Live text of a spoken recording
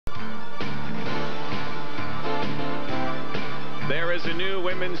is a new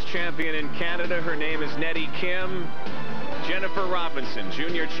women's champion in Canada. Her name is Netty Kim. Jennifer Robinson,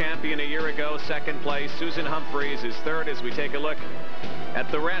 junior champion a year ago, second place. Susan Humphreys is third as we take a look at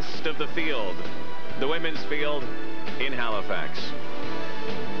the rest of the field, the women's field in Halifax.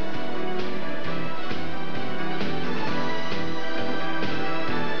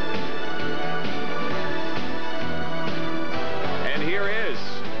 And here is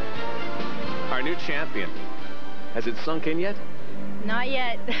our new champion. Has it sunk in yet? Not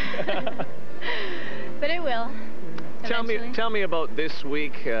yet. But it will. Tell me about this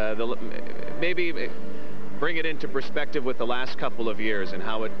week. Maybe bring it into perspective with the last couple of years and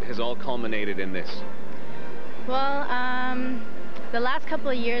how it has all culminated in this. Well, the last couple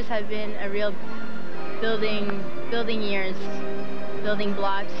of years have been a real building years, building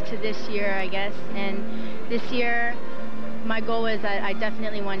blocks to this year, I guess. And this year, my goal was that I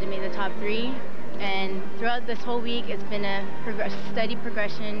definitely wanted to make the top 3. And throughout this whole week, it's been a steady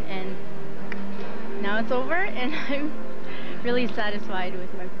progression, and now it's over, and I'm really satisfied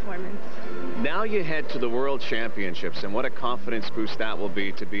with my performance. Now you head to the World Championships, and what a confidence boost that will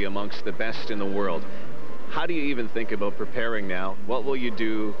be to be amongst the best in the world. How do you even think about preparing now? What will you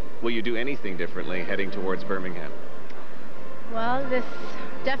do? Will you do anything differently heading towards Birmingham? Well, this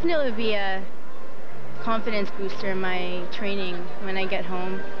definitely will be a confidence booster in my training when I get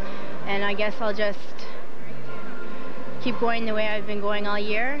home. And I guess I'll just keep going the way I've been going all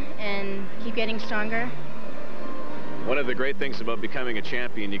year and keep getting stronger. One of the great things about becoming a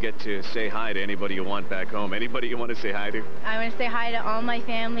champion, you get to say hi to anybody you want back home. Anybody you want to say hi to? I want to say hi to all my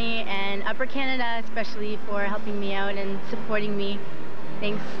family and Upper Canada, especially for helping me out and supporting me.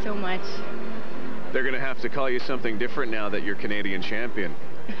 Thanks so much. They're going to have to call you something different now that you're Canadian champion.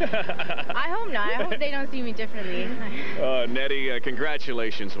 I hope not. I hope they don't see me differently. Netty,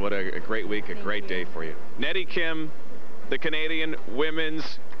 congratulations. What a great week, a great day for you. Netty Kim, the Canadian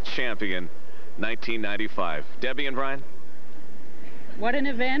women's champion, 1995. Debbie and Brian? What an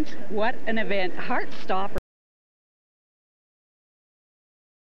event. What an event. Heart stopper.